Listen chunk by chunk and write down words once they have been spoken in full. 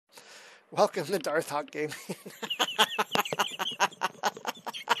Welcome to Darth Hawk Gaming.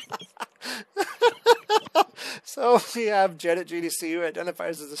 So we have Jed at GDC who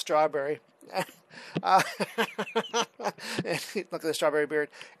identifies as a strawberry. Uh, look at the strawberry beard.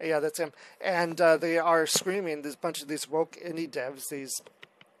 Yeah, that's him. And they are screaming. There's a bunch of these woke indie devs.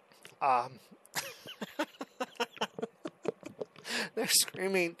 Um, they're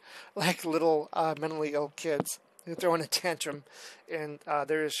screaming like little mentally ill kids. They're throwing a tantrum, and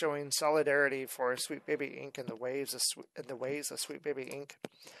they're showing solidarity for Sweet Baby Inc. and the ways of Sweet Baby Inc.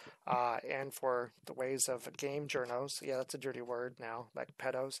 And for the ways of game journos. Yeah, that's a dirty word now, like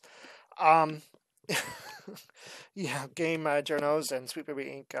pedos. Um, yeah, game journos and Sweet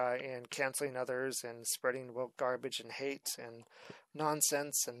Baby Inc. And canceling others and spreading woke garbage and hate and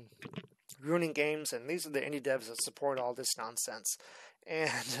nonsense and ruining games. And these are the indie devs that support all this nonsense.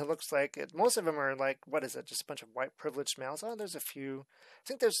 And it looks like most of them are like, what is it? Just a bunch of white privileged males. Oh, there's a few. I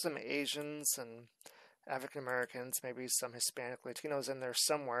think there's some Asians and African Americans, maybe some Hispanic Latinos in there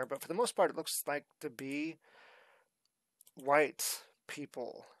somewhere, but for the most part, it looks like to be white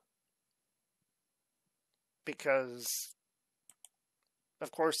people because,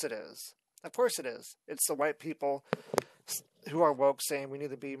 of course, it is. Of course, it is. It's the white people who are woke saying we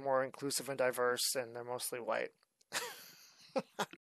need to be more inclusive and diverse, and they're mostly white.